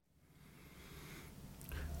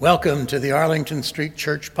Welcome to the Arlington Street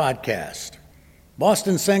Church Podcast.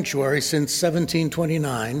 Boston Sanctuary since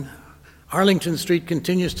 1729, Arlington Street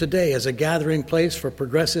continues today as a gathering place for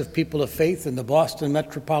progressive people of faith in the Boston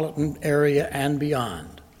metropolitan area and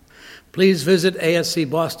beyond. Please visit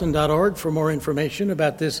ascboston.org for more information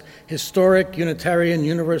about this historic Unitarian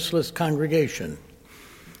Universalist congregation.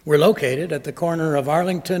 We're located at the corner of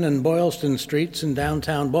Arlington and Boylston Streets in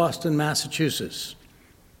downtown Boston, Massachusetts.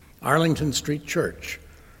 Arlington Street Church,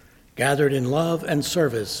 gathered in love and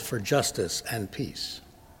service for justice and peace.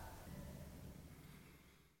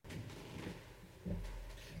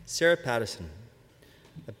 Sarah Patterson,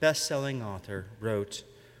 a best-selling author, wrote,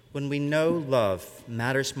 "When we know love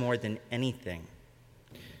matters more than anything,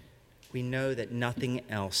 we know that nothing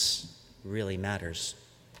else really matters.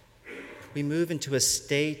 We move into a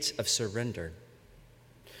state of surrender.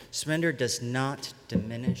 Surrender does not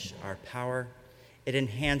diminish our power, it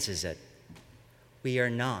enhances it. We are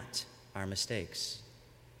not our mistakes.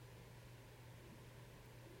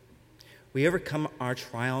 We overcome our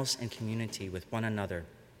trials in community with one another,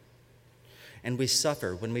 and we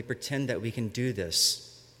suffer when we pretend that we can do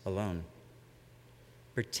this alone.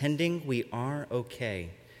 Pretending we are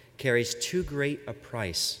okay carries too great a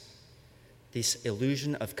price. This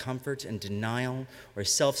illusion of comfort and denial or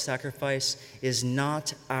self-sacrifice is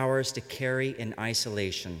not ours to carry in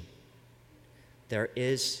isolation. There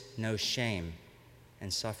is no shame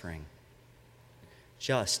and suffering,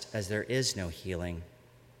 just as there is no healing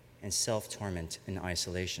and self-torment in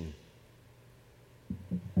isolation.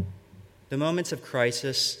 The moments of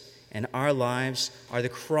crisis in our lives are the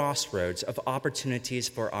crossroads of opportunities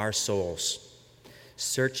for our souls,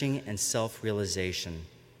 searching and self-realization.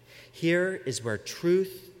 Here is where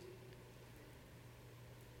truth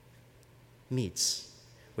meets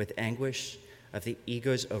with anguish of the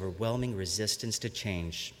ego's overwhelming resistance to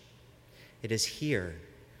change. It is here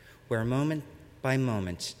where moment by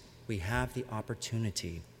moment we have the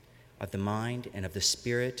opportunity of the mind and of the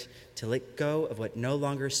spirit to let go of what no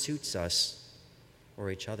longer suits us or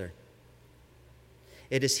each other.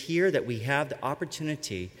 It is here that we have the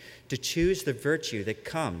opportunity to choose the virtue that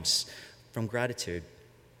comes from gratitude,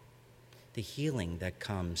 the healing that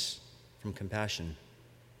comes from compassion,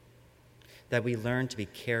 that we learn to be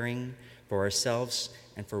caring for ourselves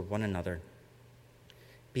and for one another.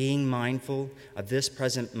 Being mindful of this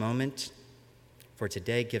present moment for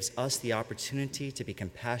today gives us the opportunity to be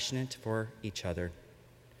compassionate for each other.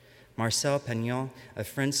 Marcel Pagnol, a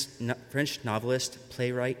French novelist,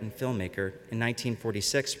 playwright, and filmmaker, in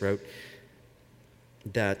 1946 wrote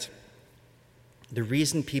that the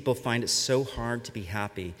reason people find it so hard to be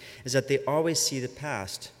happy is that they always see the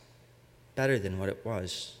past better than what it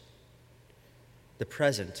was, the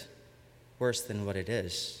present worse than what it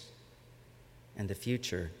is, and the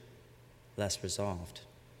future less resolved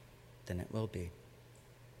than it will be.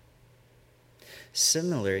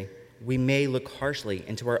 Similarly, we may look harshly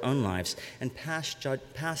into our own lives and pass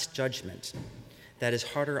judgment that is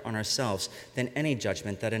harder on ourselves than any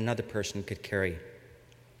judgment that another person could carry.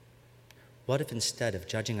 What if instead of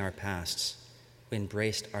judging our pasts, we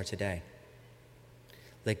embraced our today?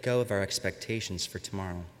 Let go of our expectations for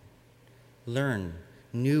tomorrow. Learn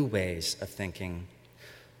new ways of thinking.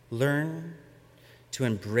 Learn to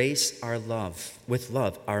embrace our love, with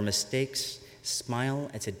love, our mistakes, smile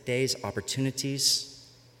at today's opportunities,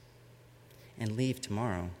 and leave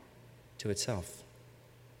tomorrow to itself.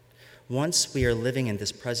 Once we are living in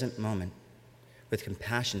this present moment with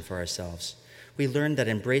compassion for ourselves, we learn that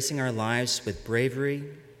embracing our lives with bravery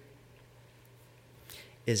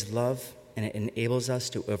is love, and it enables us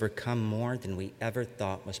to overcome more than we ever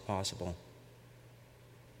thought was possible.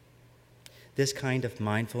 This kind of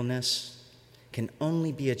mindfulness can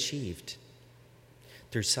only be achieved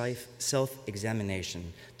through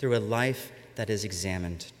self-examination, through a life that is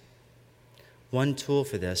examined. One tool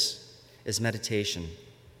for this is meditation.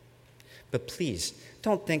 But please,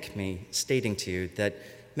 don't think me stating to you that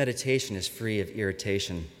meditation is free of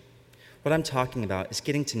irritation. What I'm talking about is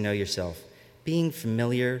getting to know yourself, being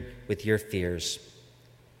familiar with your fears.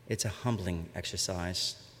 It's a humbling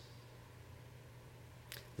exercise.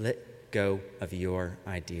 Let go of your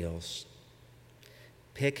ideals.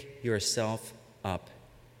 Pick yourself up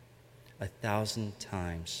 1,000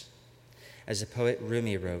 times. As the poet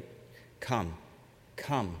Rumi wrote, "Come,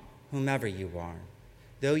 come, whomever you are.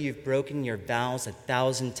 Though you've broken your vows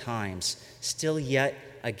 1,000 times, still yet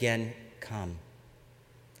again come.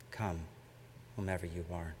 Come, whomever you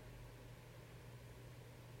are."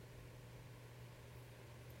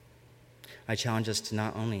 I challenge us to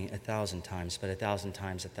not only 1,000 times, but 1,000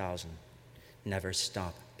 times 1,000. Never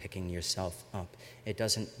stop picking yourself up. It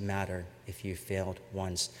doesn't matter if you failed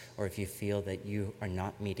once or if you feel that you are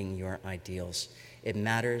not meeting your ideals. It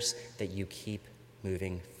matters that you keep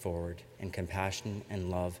moving forward in compassion and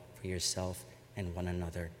love for yourself and one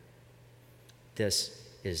another. This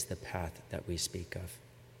is the path that we speak of.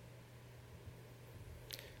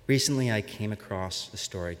 Recently, I came across a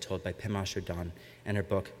story told by Pema Chodron in her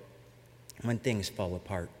book, When Things Fall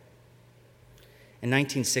Apart. In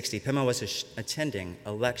 1960, Pema was attending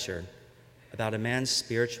a lecture about a man's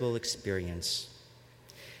spiritual experience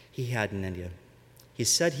he had in India. He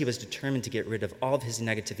said he was determined to get rid of all of his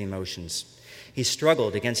negative emotions. He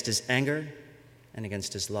struggled against his anger and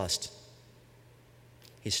against his lust.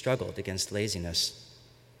 He struggled against laziness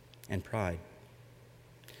and pride.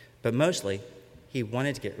 But mostly, he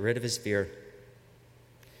wanted to get rid of his fear.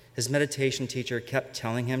 His meditation teacher kept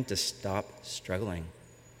telling him to stop struggling.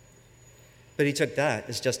 But he took that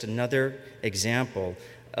as just another example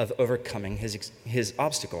of overcoming his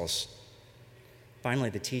obstacles. Finally,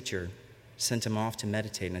 the teacher sent him off to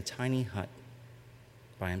meditate in a tiny hut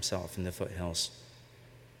by himself in the foothills.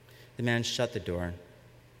 The man shut the door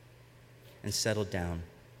and settled down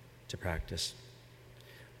to practice.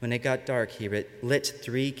 When it got dark, he lit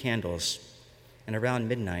 3 candles, and around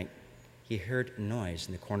midnight, he heard a noise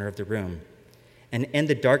in the corner of the room. And in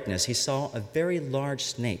the darkness, he saw a very large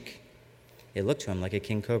snake. It looked to him like a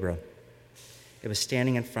king cobra. It was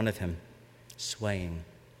standing in front of him, swaying.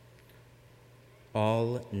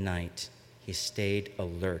 All night, he stayed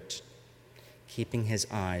alert, keeping his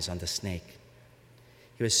eyes on the snake.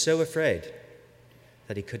 He was so afraid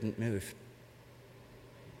that he couldn't move.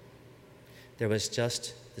 There was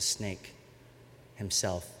just the snake,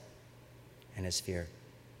 himself, and his fear.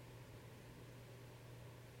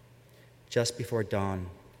 Just before dawn,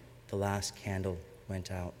 the last candle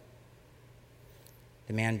went out.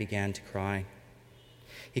 The man began to cry.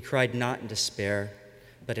 He cried not in despair,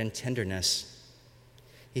 but in tenderness.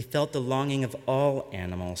 He felt the longing of all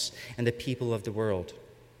animals and the people of the world.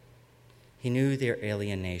 He knew their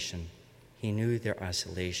alienation, he knew their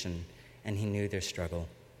isolation, and he knew their struggle.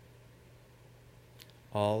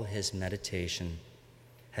 All his meditation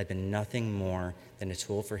had been nothing more than a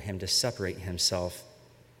tool for him to separate himself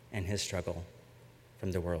and his struggle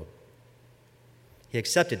from the world. He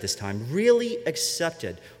accepted this time, really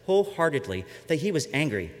accepted wholeheartedly that he was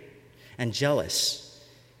angry and jealous,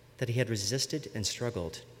 that he had resisted and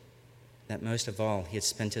struggled, that most of all, he had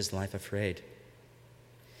spent his life afraid.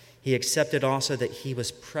 He accepted also that he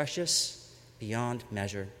was precious beyond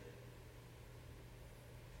measure.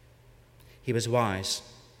 He was wise,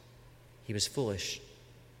 he was foolish,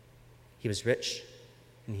 he was rich,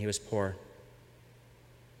 and he was poor.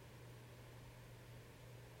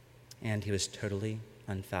 And he was totally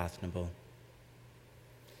unfathomable.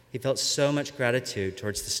 He felt so much gratitude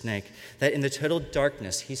towards the snake that in the total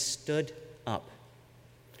darkness, he stood up,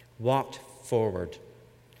 walked forward,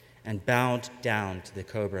 and bowed down to the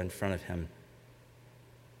cobra in front of him.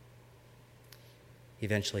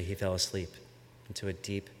 Eventually, he fell asleep into a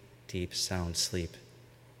deep, deep, sound sleep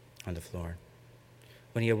on the floor.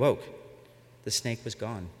 When he awoke, the snake was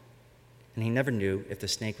gone, and he never knew if the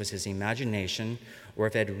snake was his imagination or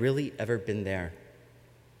if it had really ever been there.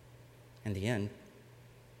 In the end,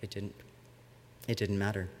 it didn't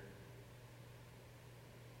matter.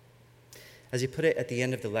 As he put it at the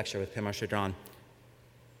end of the lecture with Pema Chodron,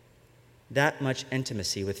 that much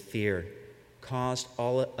intimacy with fear caused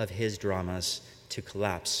all of his dramas to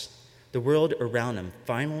collapse. The world around him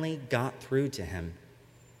finally got through to him.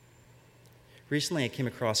 Recently, I came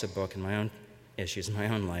across a book in my own issues in my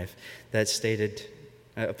own life that stated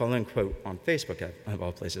a following quote on Facebook, of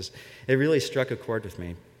all places. It really struck a chord with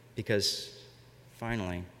me because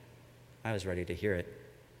finally I was ready to hear it.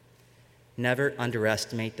 Never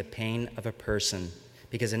underestimate the pain of a person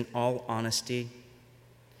because in all honesty,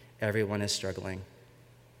 everyone is struggling.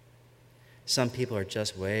 Some people are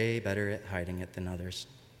just way better at hiding it than others.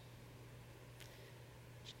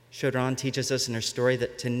 Chodron teaches us in her story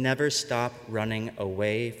that to never stop running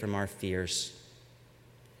away from our fears.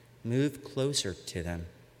 Move closer to them.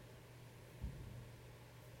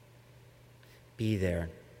 Be there.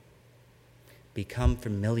 Become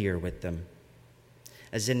familiar with them.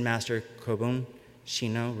 As Zen Master Kobun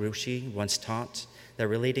Shino Roshi once taught, that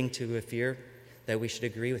relating to a fear, that we should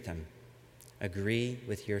agree with him. Agree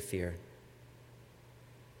with your fear.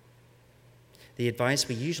 The advice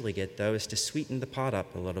we usually get, though, is to sweeten the pot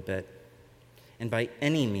up a little bit, and by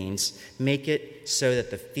any means, make it so that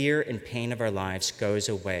the fear and pain of our lives goes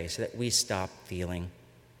away, so that we stop feeling.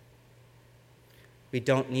 We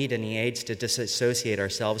don't need any aids to disassociate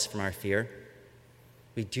ourselves from our fear.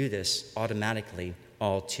 We do this automatically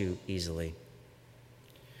all too easily.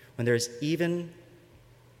 When there is even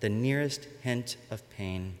the nearest hint of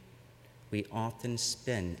pain, we often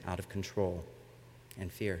spin out of control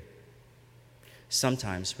and fear.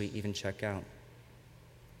 Sometimes we even check out.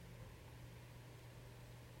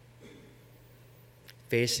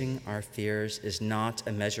 Facing our fears is not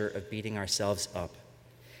a measure of beating ourselves up.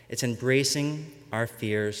 It's embracing our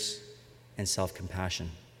fears and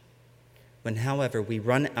self-compassion. When, however, we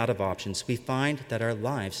run out of options, we find that our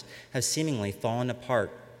lives have seemingly fallen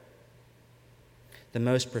apart. The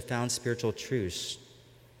most profound spiritual truths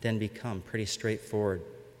then become pretty straightforward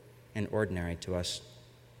and ordinary to us.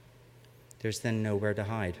 There's then nowhere to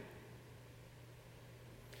hide.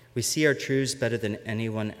 We see our truths better than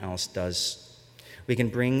anyone else does. We can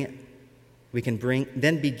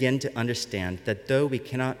then begin to understand that though we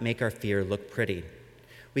cannot make our fear look pretty,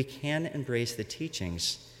 we can embrace the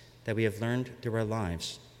teachings that we have learned through our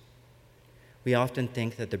lives. We often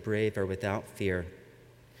think that the brave are without fear,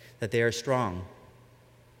 that they are strong,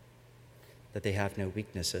 that they have no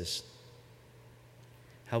weaknesses.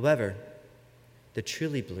 However, the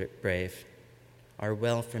truly brave are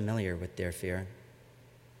well familiar with their fear.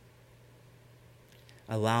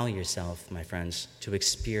 Allow yourself, my friends, to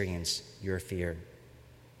experience your fear.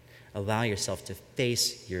 Allow yourself to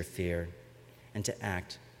face your fear and to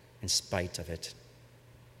act in spite of it.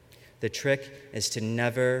 The trick is to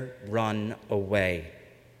never run away.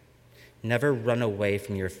 Never run away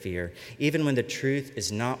from your fear, even when the truth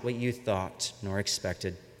is not what you thought, nor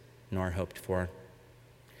expected, nor hoped for.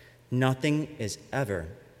 Nothing is ever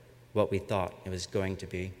what we thought it was going to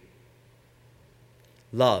be.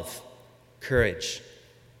 Love, courage,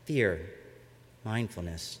 fear,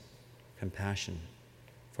 mindfulness, compassion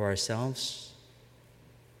for ourselves,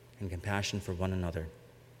 and compassion for one another.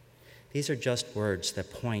 These are just words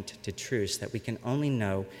that point to truths that we can only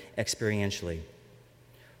know experientially.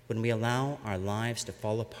 When we allow our lives to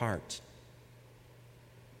fall apart,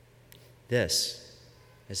 this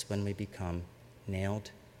is when we become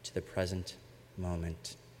nailed to the present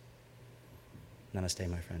moment. Namaste,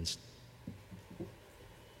 my friends.